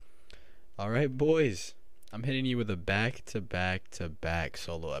All right, boys. I'm hitting you with a back-to-back-to-back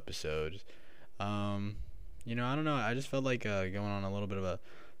solo episode. Um, I don't know. I just felt like going on a little bit of a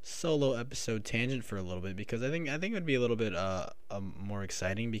solo episode tangent for a little bit because I think it would be a little bit more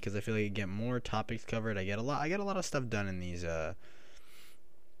exciting because I feel like I get more topics covered. I get a lot of stuff done in these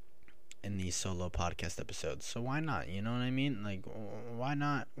solo podcast episodes. So why not? You know what I mean? Like why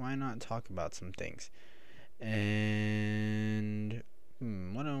not talk about some things? And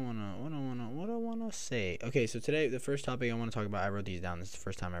what do I wanna say? Okay, so today the first topic I want to talk about, I wrote these down. This is the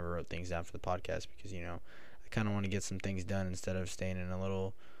first time I ever wrote things down for the podcast because I kind of want to get some things done instead of staying in a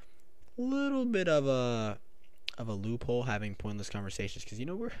little bit of a loophole having pointless conversations because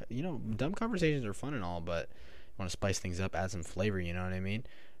we're dumb conversations are fun and all, but you want to spice things up, add some flavor. You know what I mean?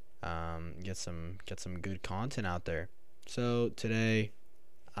 Get some good content out there. So today,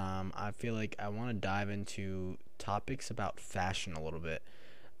 I feel like I want to dive into topics about fashion a little bit.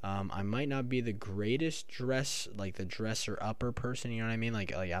 I might not be the greatest the dresser upper person. You know what I mean?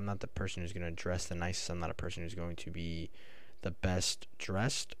 Like I'm not the person who's gonna dress the nicest. I'm not a person who's going to be the best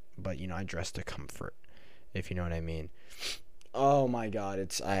dressed. But I dress to comfort, if you know what I mean. Oh my God,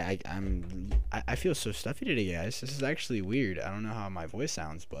 I feel so stuffy today, guys. This is actually weird. I don't know how my voice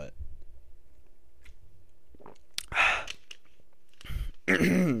sounds, but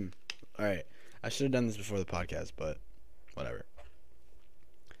all right. I should have done this before the podcast, but whatever.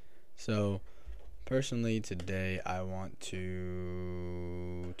 So, personally, today I want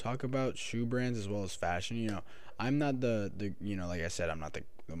to talk about shoe brands as well as fashion. I'm not the like I said, I'm not the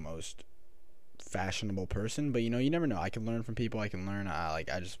most fashionable person, but you never know. I can learn from people. I can learn. I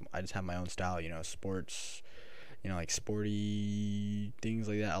just have my own style. Sports. Like sporty things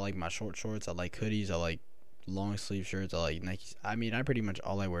like that. I like my short shorts. I like hoodies. I like long sleeve shirts. I like Nikes. I mean, I pretty much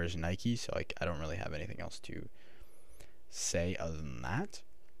all I wear is Nike, so I don't really have anything else to say other than that.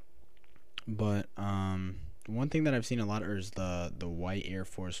 But one thing that I've seen a lot is the white Air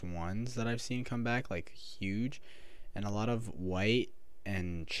Force Ones that I've seen come back like huge, and a lot of white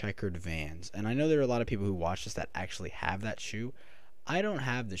and checkered Vans. And I know there are a lot of people who watch this that actually have that shoe. I don't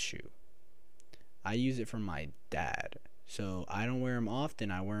have the shoe. I use it for my dad. So I don't wear them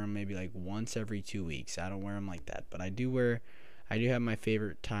often. I wear them maybe like once every 2 weeks. I don't wear them like that, but I do have my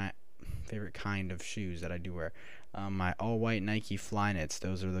favorite kind of shoes that I do wear. My all white Nike Flyknits.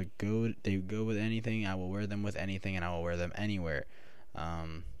 Those are they go with anything. I will wear them with anything, and I will wear them anywhere.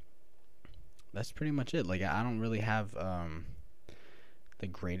 That's pretty much it. Like I don't really have the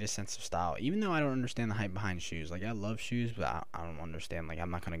greatest sense of style, even though I don't understand the hype behind shoes. Like I love shoes, but I don't understand. Like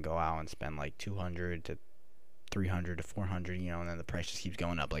I'm not gonna go out and spend like 200 to 300 to 400, and then the price just keeps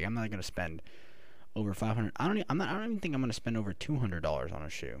going up. Like I'm not gonna spend over 500. I don't even think I'm gonna spend over $200 on a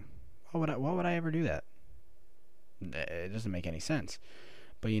shoe. Why would I ever do that? It doesn't make any sense.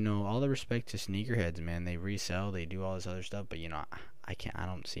 But all the respect to sneakerheads, man. They resell, they do all this other stuff, but I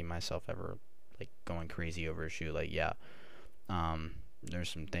don't see myself ever like going crazy over a shoe. Like there's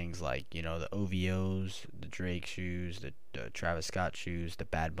some things like the OVOs, the Drake shoes, the Travis Scott shoes, the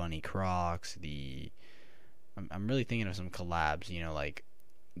Bad Bunny Crocs. I'm really thinking of some collabs. Like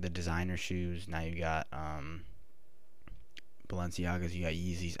the designer shoes. Now you got Balenciagas. You got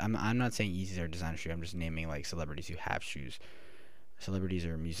Yeezys. I'm not saying Yeezys are a designer shoe. I'm just naming like celebrities who have shoes. Celebrities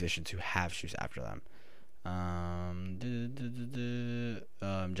or musicians who have shoes after them.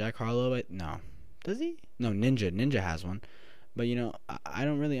 Jack Harlow. No, does he? No, Ninja has one. But I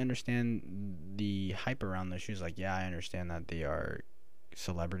don't really understand the hype around those shoes. Like, yeah, I understand that they are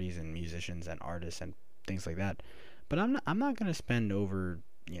celebrities and musicians and artists and things like that. But I'm not gonna spend over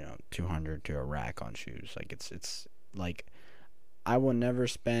 200 to a rack on shoes. Like it's like I will never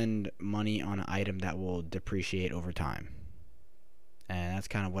spend money on an item that will depreciate over time. And that's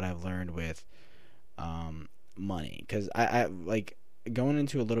kind of what I've learned with money, because I like going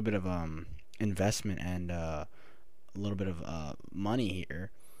into a little bit of investment and a little bit of money here.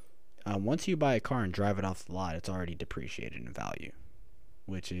 Once you buy a car and drive it off the lot, it's already depreciated in value,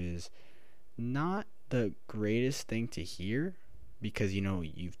 which is not the greatest thing to hear, because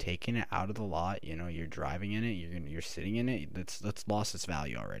you've taken it out of the lot. You're driving in it, you're sitting in it. That's lost its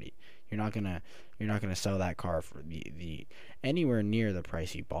value already. You're not gonna sell that car for the anywhere near the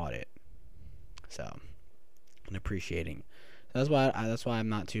price you bought it. So depreciating. That's why I'm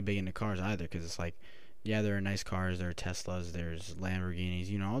not too big into cars either, because it's like, yeah, there are nice cars, there are Teslas, there's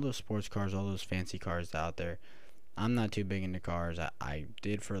Lamborghinis, all those sports cars, all those fancy cars out there. I'm not too big into cars. I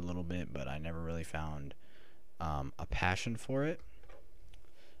did for a little bit, but I never really found a passion for it.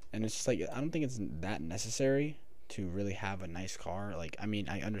 And it's just like, I don't think it's that necessary to really have a nice car. Like, I mean,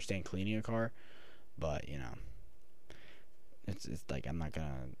 I understand cleaning a car, but It's like I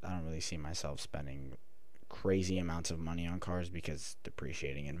don't really see myself spending crazy amounts of money on cars because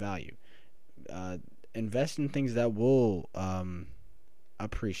depreciating in value. Uh, Invest in things that will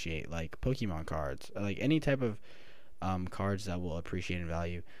appreciate, like Pokemon cards, like any type of cards that will appreciate in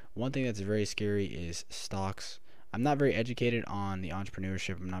value. One thing that's very scary is stocks. I'm not very educated on the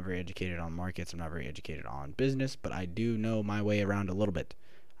entrepreneurship. I'm not very educated on markets. I'm not very educated on business, but I do know my way around a little bit.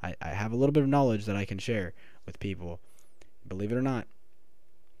 I have a little bit of knowledge that I can share with people. Believe it or not,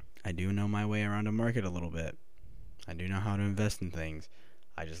 I do know my way around a market a little bit. I do know how to invest in things.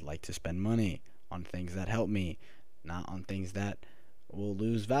 I just like to spend money on things that help me, not on things that will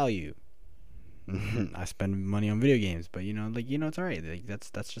lose value. I spend money on video games, but it's alright. Like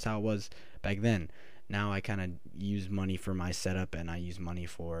that's just how it was back then. Now I kind of use money for my setup, and I use money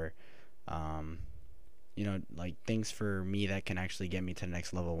for, um, like things for me that can actually get me to the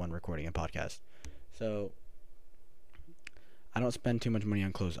next level when recording a podcast. So I don't spend too much money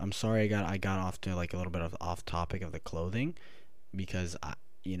on clothes. I'm sorry I got off to like a little bit of off topic of the clothing, because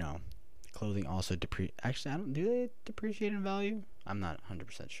clothing also actually, I don't do they depreciate in value? I'm not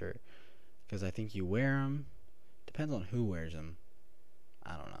 100% sure, because I think you wear them. Depends on who wears them.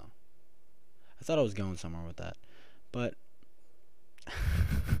 I don't know. I thought I was going somewhere with that, but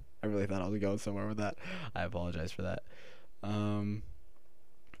I really thought I was going somewhere with that. I apologize for that. Um,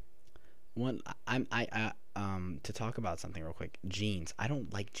 One to talk about something real quick. Jeans. I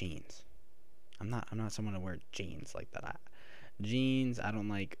don't like jeans. I'm not someone to wear jeans like that. Jeans. I don't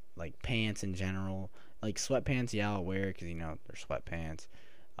like pants in general. Like sweatpants, yeah, I'll wear because they're sweatpants.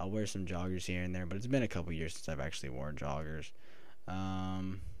 I'll wear some joggers here and there, but it's been a couple years since I've actually worn joggers.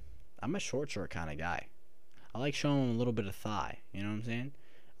 Um, I'm a short kind of guy. I like showing a little bit of thigh. You know what I'm saying?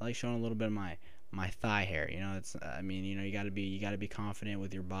 I like showing a little bit of my thigh hair. It's you gotta be confident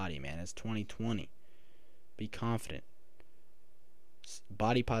with your body, man. It's 2020. Be confident.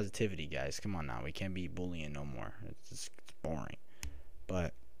 Body positivity, guys. Come on now. We can't be bullying no more. It's boring.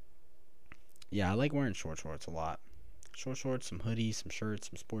 But yeah, I like wearing shorts a lot. Short shorts, some hoodies, some shirts,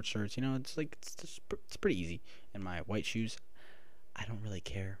 some sports shirts. It's pretty easy. And my white shoes. I don't really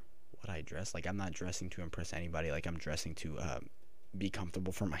care what I dress. Like, I'm not dressing to impress anybody. Like, I'm dressing to be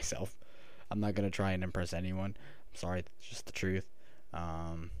comfortable for myself. I'm not gonna try and impress anyone. I'm sorry, it's just the truth.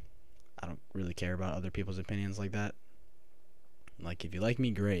 I don't really care about other people's opinions like that. Like, if you like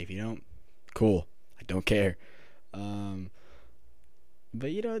me, great. If you don't, cool. I don't care. Um, but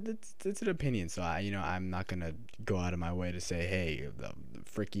it's an opinion, so I'm not gonna go out of my way to say, hey,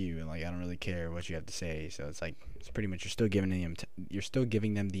 frick you, and like I don't really care what you have to say. So it's like it's pretty much you're still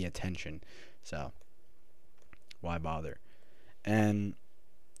giving them the attention. So why bother? And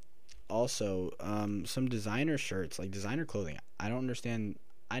also, some designer shirts, like designer clothing. I don't understand.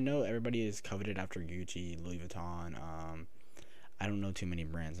 I know everybody is coveted after Gucci, Louis Vuitton. I don't know too many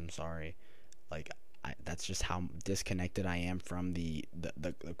brands. I'm sorry. Like, that's just how disconnected I am from the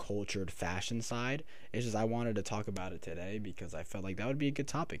cultured fashion side. It's just I wanted to talk about it today because I felt like that would be a good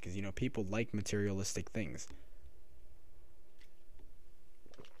topic because people like materialistic things.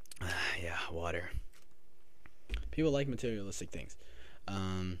 Yeah, water. People like materialistic things.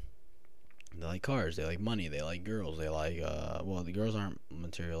 They like cars, they like money, they like girls, they like well, the girls aren't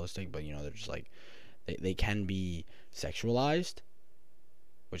materialistic, but they're just like they can be sexualized,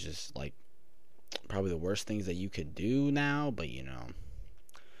 which is like probably the worst things that you could do now, but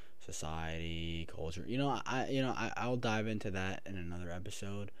society, culture. I'll dive into that in another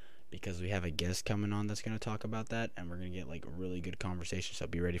episode because we have a guest coming on that's going to talk about that, and we're going to get like a really good conversation, so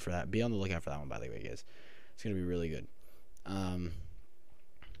be ready for that. Be on the lookout for that one, by the way, guys. It's going to be really good.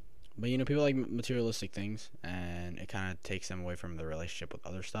 But people like materialistic things, and it kind of takes them away from the relationship with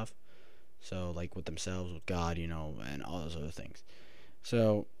other stuff. So, like with themselves, with God, and all those other things.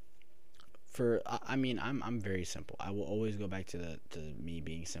 So, I'm very simple. I will always go back to me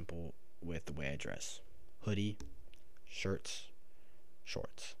being simple with the way I dress: hoodie, shirts,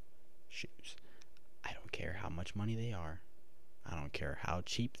 shorts, shoes. I don't care how much money they are. I don't care how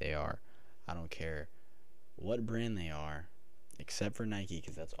cheap they are. I don't care what brand they are. Except for Nike,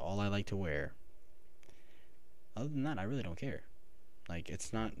 because that's all I like to wear. Other than that, I really don't care. Like,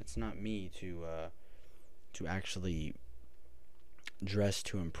 it's not me to actually dress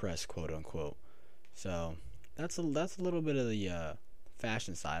to impress, quote unquote. So that's a little bit of the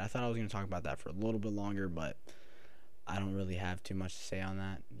fashion side. I thought I was gonna talk about that for a little bit longer, but I don't really have too much to say on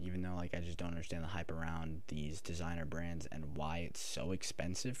that. Even though I just don't understand the hype around these designer brands and why it's so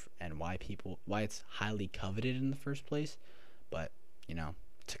expensive and why it's highly coveted in the first place. But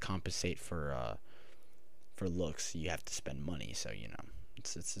to compensate for looks, you have to spend money. So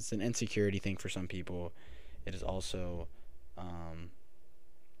it's an insecurity thing for some people. It is also um,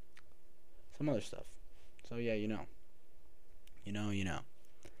 some other stuff. So yeah, you know.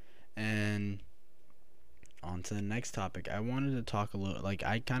 And on to the next topic. I wanted to talk a little, like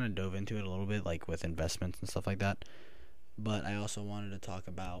I kind of dove into it a little bit, like with investments and stuff like that. But I also wanted to talk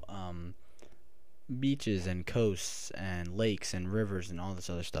about beaches and coasts and lakes and rivers and all this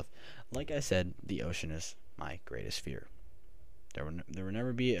other stuff. Like I said, the ocean is my greatest fear. There will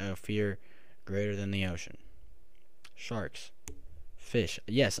never be a fear greater than the ocean. Sharks, fish.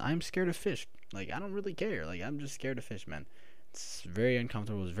 Yes, I'm scared of fish. Like I don't really care. Like I'm just scared of fish, man. It's very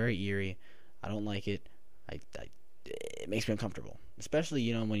uncomfortable. It's very eerie. I don't like it. It makes me uncomfortable,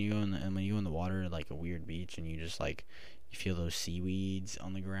 especially when you go in the water, like a weird beach, and you just like you feel those seaweeds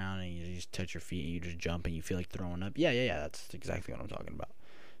on the ground, and you just touch your feet, and you just jump, and you feel like throwing up. Yeah. That's exactly what I'm talking about.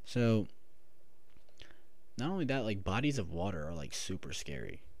 So not only that, like bodies of water are like super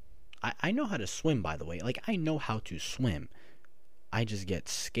scary. I know how to swim, by the way. Like I know how to swim. I just get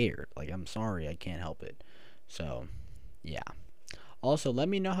scared. Like I'm sorry, I can't help it. So yeah. Also, let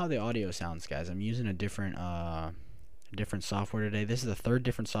me know how the audio sounds, guys. I'm using a different software today. This is the third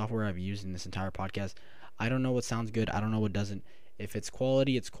different software I've used in this entire podcast. I don't know what sounds good. I don't know what doesn't. If it's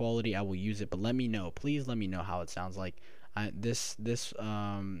quality, it's quality. I will use it. But let me know. Please let me know how it sounds like. This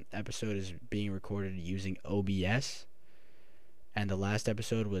episode is being recorded using OBS, and the last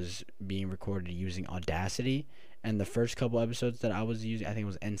episode was being recorded using Audacity. And the first couple episodes that I was using, I think it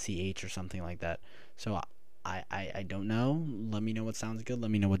was NCH or something like that. So I don't know. Let me know what sounds good. Let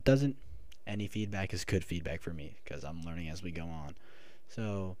me know what doesn't. Any feedback is good feedback for me because I'm learning as we go on.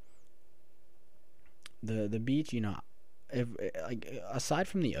 So the beach, if like aside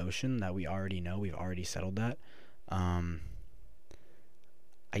from the ocean that we already know, we've already settled that. Um,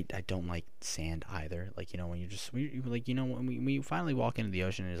 I don't like sand either. Like when you just when we finally walk into the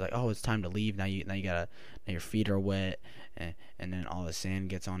ocean, and it's like, oh, it's time to leave. Now you gotta, now your feet are wet, and then all the sand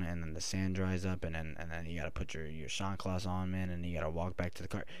gets on it, and then the sand dries up, and then you gotta put your sandcloths on, man, and you gotta walk back to the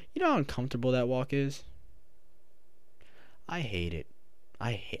car. You know how uncomfortable that walk is. I hate it.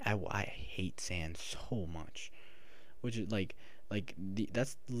 I hate sand so much, which is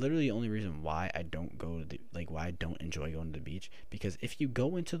that's literally the only reason why I don't go to why I don't enjoy going to the beach, because if you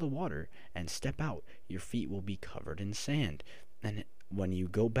go into the water and step out, your feet will be covered in sand, and when you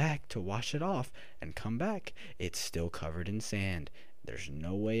go back to wash it off and come back, it's still covered in sand. There's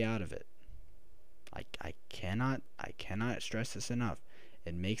no way out of it. I cannot stress this enough.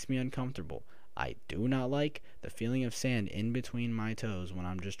 It makes me uncomfortable. I do not like the feeling of sand in between my toes when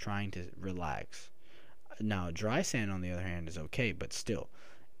I'm just trying to relax. Now, dry sand, on the other hand, is okay, but still,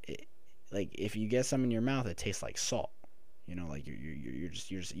 like if you get some in your mouth, it tastes like salt. Like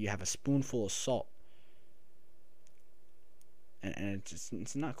you have a spoonful of salt, and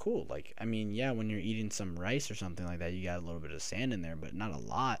it's not cool. Like I mean, yeah, when you're eating some rice or something like that, you got a little bit of sand in there, but not a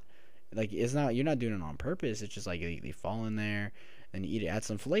lot. Like you're not doing it on purpose. It's just like they fall in there, and you eat it, add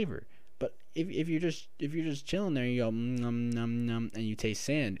some flavor. But if you're just chilling there, you go num num num, and you taste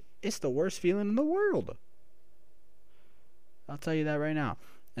sand, it's the worst feeling in the world. I'll tell you that right now.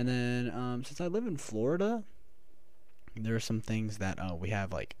 And then since I live in Florida, there are some things that we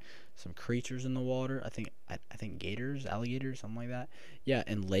have, like some creatures in the water. I think gators, alligators, something like that. Yeah,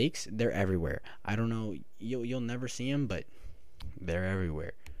 and lakes, they're everywhere. I don't know, you'll never see them, but they're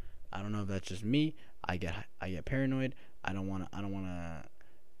everywhere. I don't know if that's just me. I get paranoid. I don't want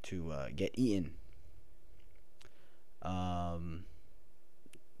to get eaten.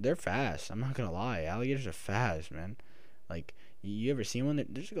 They're fast. I'm not gonna lie. Alligators are fast, man. Like, you ever seen one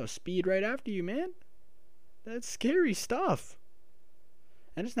that they're just gonna speed right after you, man? That's scary stuff.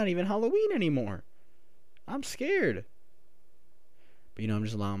 And it's not even Halloween anymore. I'm scared. But I'm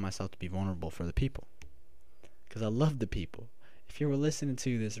just allowing myself to be vulnerable for the people, because I love the people. If you were listening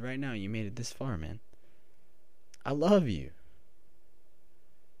to this right now, you made it this far, man. I love you.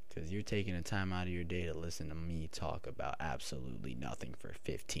 Because you're taking the time out of your day to listen to me talk about absolutely nothing for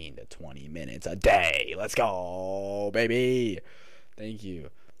 15 to 20 minutes a day. Let's go, baby. Thank you.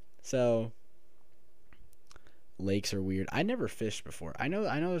 So, lakes are weird. I never fished before. I know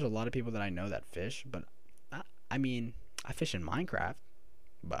there's a lot of people that I know that fish, but I mean, I fish in Minecraft,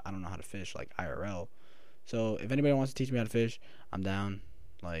 but I don't know how to fish like IRL. So, if anybody wants to teach me how to fish, I'm down.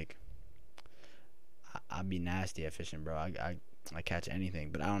 Like, I'd be nasty at fishing, bro. I catch anything,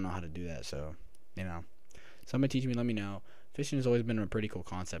 but I don't know how to do that. So, somebody teach me, let me know. Fishing has always been a pretty cool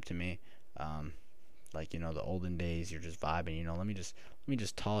concept to me. Like, the olden days, you're just vibing. Let me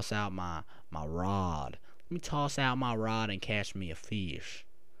just toss out my rod. Let me toss out my rod and catch me a fish.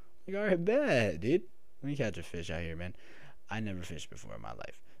 Like, all right, bet, dude. Let me catch a fish out here, man. I never fished before in my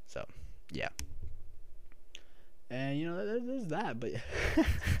life. So, yeah. And there's that. But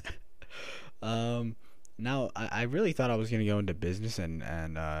now I really thought I was gonna go into business and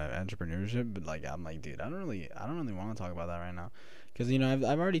entrepreneurship, but like I'm like, dude, I don't really want to talk about that right now, because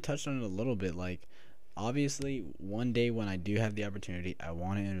I've already touched on it a little bit. Like, obviously, one day when I do have the opportunity, I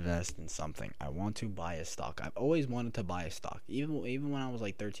want to invest in something. I want to buy a stock. I've always wanted to buy a stock, even when I was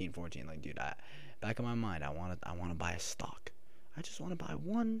like 13, 14. Like, dude, back in my mind, I want to buy a stock. I just want to buy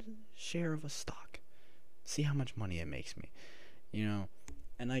one share of a stock, see how much money it makes me,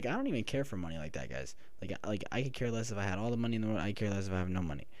 And like, I don't even care for money like that, guys. Like I could care less if I had all the money in the world. I could care less if I have no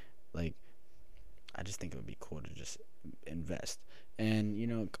money. Like, I just think it would be cool to just invest.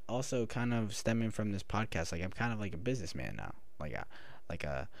 And also kind of stemming from this podcast, like I'm kind of like a businessman now.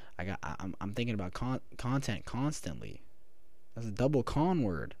 I'm thinking about content constantly. That's a double con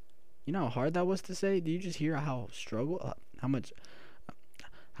word. You know how hard that was to say? Do you just hear how much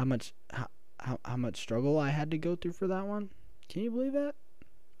struggle I had to go through for that one? Can you believe that?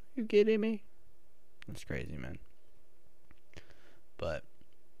 You kidding me? That's crazy, man. But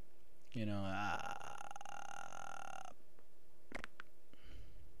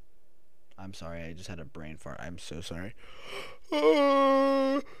I'm sorry, I just had a brain fart. I'm so sorry.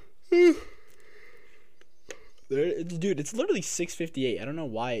 Dude, it's literally 6:58. I don't know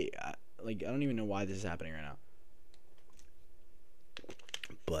why. I don't even know why this is happening right now.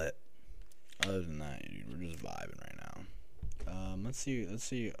 But other than that, dude, we're just vibing right now. Let's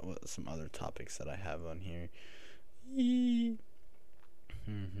see what some other topics that I have on here.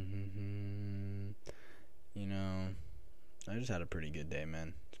 I just had a pretty good day,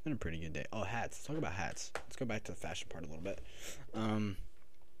 man. It's been a pretty good day. Oh, hats. Let's talk about hats. Let's go back to the fashion part a little bit.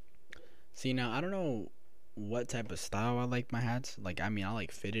 See, now, I don't know what type of style I like my hats. Like, I mean, I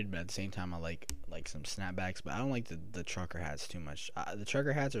like fitted, but at the same time, I like some snapbacks. But I don't like the trucker hats too much. The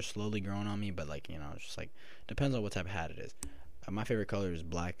trucker hats are slowly growing on me, but like, it's just like, depends on what type of hat it is. My favorite color is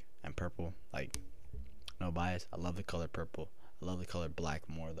black and purple. Like, no bias. I love the color purple. I love the color black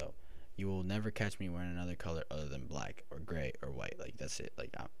more, though. You will never catch me wearing another color other than black or gray or white. Like, that's it.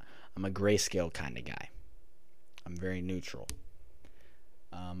 Like, I'm a grayscale kind of guy. I'm very neutral.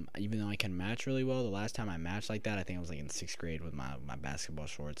 Even though I can match really well, the last time I matched like that, I think I was like in 6th grade with my basketball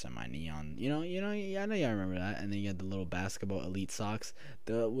shorts and my neon. I know y'all remember that. And then you had the little basketball elite socks.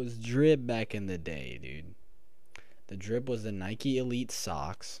 That was drip back in the day, dude. The drip was the Nike Elite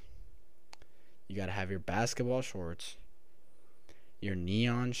socks. You gotta have your basketball shorts. Your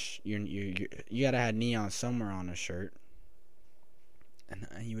neon, you gotta have neon somewhere on a shirt, and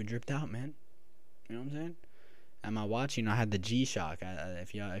you were dripped out, man. You know what I'm saying? And my watch, I had the G-Shock.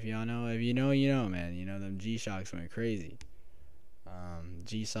 If y'all know, you know, man. Them G-Shocks went crazy.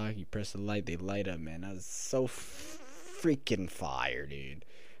 G-Shock, you press the light, they light up, man. That was so freaking fire, dude.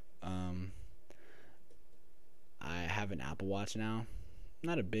 I have an Apple Watch now. I'm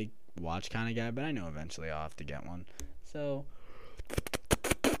not a big watch kind of guy, but I know eventually I'll have to get one. So,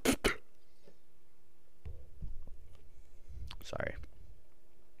 sorry.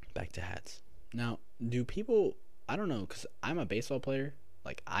 Back to hats. Now, do people... I don't know, because I'm a baseball player.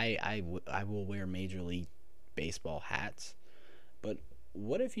 Like, I will wear Major League Baseball hats. But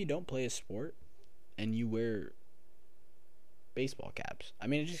what if you don't play a sport and you wear baseball caps? I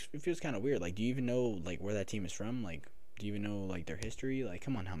mean, it feels kind of weird. Like, do you even know, like, where that team is from? Like, do you even know, like, their history? Like,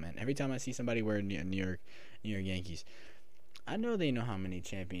 come on now, man. Every time I see somebody wear New York Yankees, I know they know how many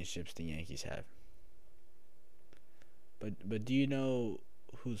championships the Yankees have. But do you know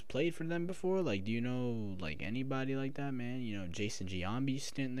who's played for them before? Like, do you know, like, anybody like that, man? Jason Giambi's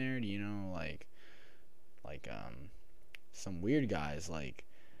stint there. Do you know, like some weird guys? Like,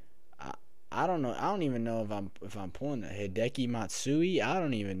 I don't know. I don't even know if I'm pulling a Hideki Matsui. I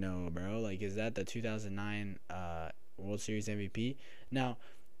don't even know, bro. Like, is that the 2009 World Series MVP? Now,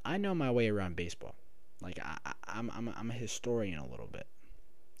 I know my way around baseball. Like, I'm a historian a little bit.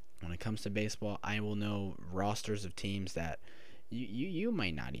 When it comes to baseball, I will know rosters of teams that you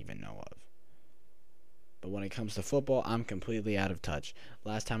might not even know of. But when it comes to football, I'm completely out of touch.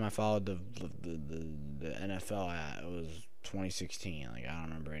 Last time I followed the NFL, it was 2016. Like, I don't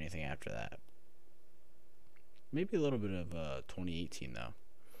remember anything after that. Maybe a little bit of 2018 though.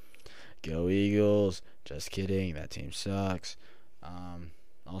 Go Eagles! Just kidding. That team sucks.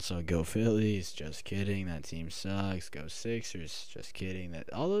 Also, go Phillies! Just kidding. That team sucks. Go Sixers! Just kidding.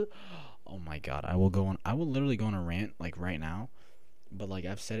 Oh my God! I will literally go on a rant like right now. But like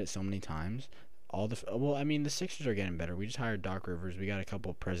I've said it so many times. The Sixers are getting better. We just hired Doc Rivers. We got a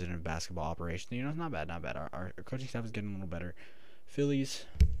couple president of basketball operations. It's not bad. Our coaching staff is getting a little better. Phillies,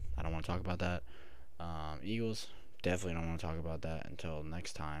 I don't want to talk about that. Eagles, definitely don't want to talk about that until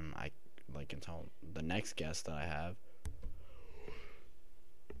next time I until the next guest that I have.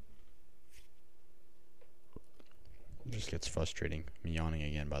 It just gets frustrating. I'm yawning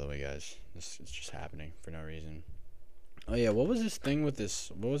again, by the way, guys. This is just happening for no reason. Oh yeah, what was this thing with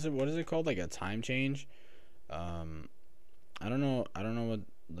this? What was it? What is it called? Like a time change? Um, I don't know. I don't know what.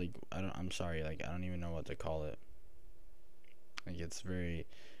 Like I don't. I'm sorry. Like I don't even know what to call it. Like it's very.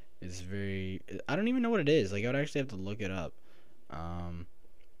 I don't even know what it is. Like I would actually have to look it up. Um,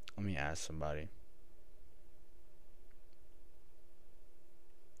 Let me ask somebody.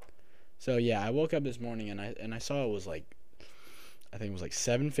 So yeah, I woke up this morning and I saw it was like, I think it was like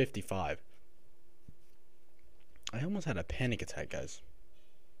 7:55. I almost had a panic attack, guys.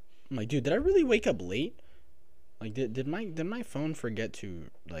 I'm like, dude, did I really wake up late? Like, did my phone forget to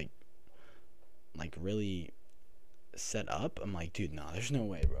like really set up? I'm like, dude, no, there's no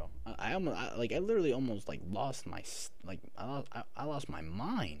way, bro. I literally almost like lost my I lost my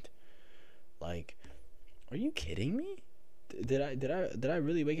mind. Like, are you kidding me? Did I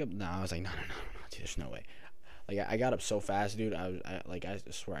really wake up? No, I was like, no, dude, there's no way. Like, I got up so fast, dude. I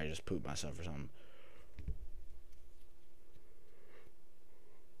swear I just pooped myself or something.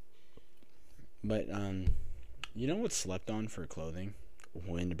 But you know what's slept on for clothing?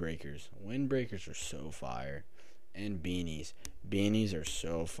 Windbreakers. Windbreakers are so fire, and beanies. Beanies are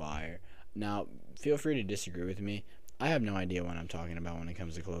so fire. Now, feel free to disagree with me. I have no idea what I'm talking about when it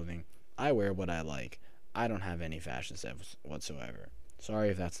comes to clothing. I wear what I like. I don't have any fashion sense whatsoever. Sorry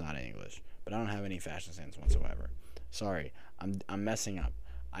if that's not English, but I don't have any fashion sense whatsoever. Sorry, I'm messing up.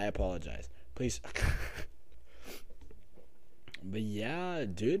 I apologize. Please. But yeah,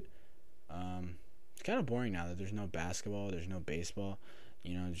 dude. It's kind of boring now that there's no basketball, there's no baseball.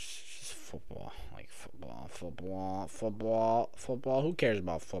 You know, just football. Like football. Who cares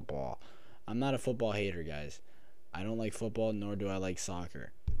about football? I'm not a football hater, guys. I don't like football, nor do I like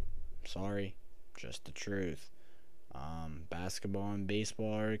soccer. Sorry, just the truth. Basketball and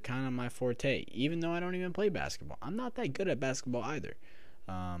baseball are kind of my forte, even though I don't even play basketball. I'm not that good at basketball either.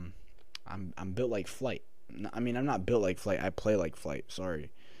 I'm built like Flight. I mean, I'm not built like Flight. I play like Flight. Sorry.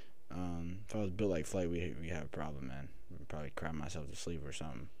 If I was built like Flight, we have a problem, man. I'd probably crap myself to sleep or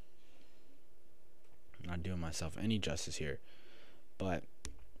something. Not doing myself any justice here. But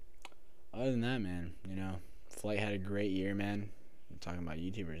other than that, man, you know, Flight had a great year, man. I'm talking about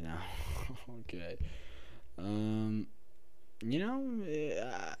YouTubers now. Okay. You know,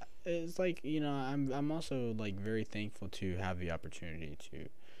 it's like, you know, I'm also like very thankful to have the opportunity to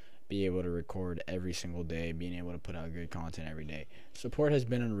be able to record every single day, being able to put out good content every day. Support has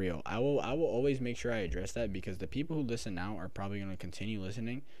been unreal. I will always make sure I address that, because the people who listen now are probably going to continue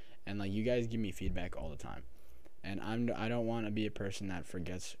listening, and like, you guys give me feedback all the time. And I don't want to be a person that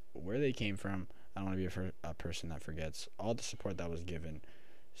forgets where they came from. I don't want to be a person that forgets all the support that was given.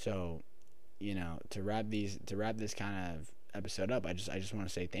 So, you know, to wrap this kind of episode up, I just want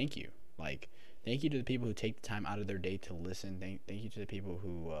to say thank you. Like, thank you to the people who take the time out of their day to listen. Thank you to the people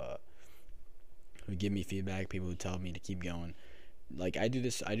who give me feedback, people who tell me to keep going. Like, I do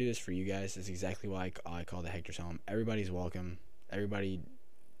this for you guys. That's exactly why I call the Hector's Home. Everybody's welcome. Everybody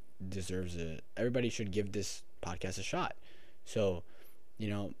deserves it. Everybody should give this podcast a shot. So, you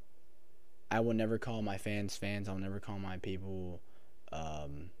know, I will never call my fans. I'll never call my people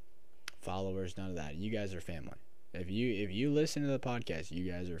followers. None of that. You guys are family. If you listen to the podcast,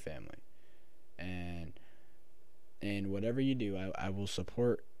 you guys are family. And whatever you do, I will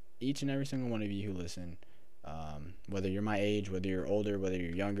support each and every single one of you who listen. Whether you're my age, whether you're older, whether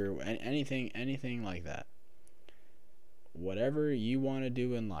you're younger, anything like that. Whatever you want to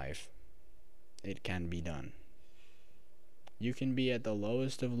do in life, it can be done. You can be at the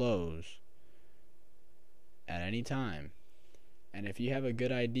lowest of lows at any time. And if you have a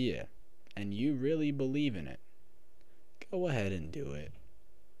good idea and you really believe in it, go ahead and do it.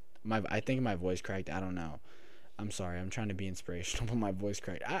 I think my voice cracked. I don't know. I'm sorry. I'm trying to be inspirational, but my voice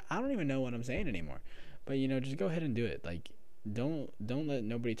cracked. I don't even know what I'm saying anymore. But, you know, just go ahead and do it. Like, don't let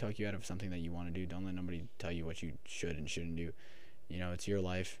nobody talk you out of something that you want to do. Don't let nobody tell you what you should and shouldn't do. You know, it's your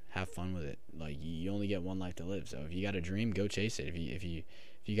life. Have fun with it. Like, you only get one life to live. So if you got a dream, go chase it. If you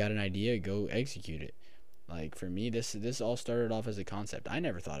got an idea, go execute it. Like, for me, this all started off as a concept. I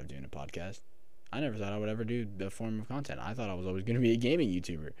never thought of doing a podcast. I never thought I would ever do the form of content. I thought I was always going to be a gaming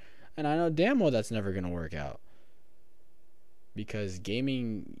YouTuber. And I know damn well that's never going to work out. Because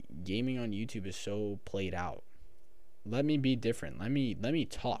gaming on YouTube is so played out. Let me be different. Let me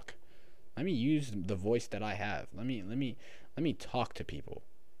talk. Let me use the voice that I have. Let me talk to people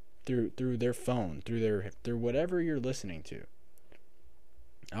through their phone, through whatever you're listening to.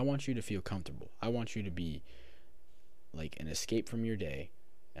 I want you to feel comfortable. I want you to be like an escape from your day,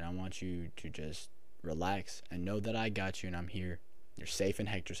 and I want you to just relax and know that I got you and I'm here. You're safe in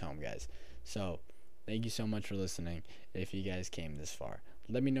Hector's home, guys. So, thank you so much for listening. If you guys came this far,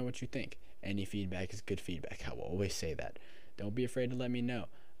 let me know what you think. Any feedback is good feedback. I will always say that. Don't be afraid to let me know.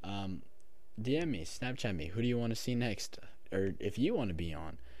 DM me, Snapchat me. Who do you want to see next? Or if you want to be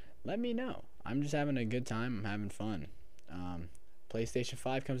on, let me know. I'm just having a good time. I'm having fun. PlayStation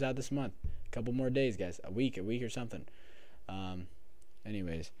 5 comes out this month. A couple more days, guys. A week or something.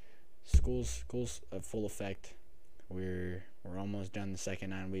 Anyways, school's full effect. We're almost done the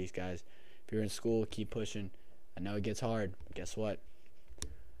second 9 weeks, guys. If you're in school, keep pushing. I know it gets hard, but guess what?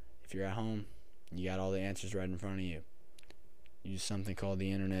 If you're at home, you got all the answers right in front of you. Use something called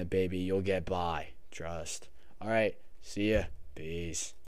the internet, baby. You'll get by. Trust. All right. See ya. Peace.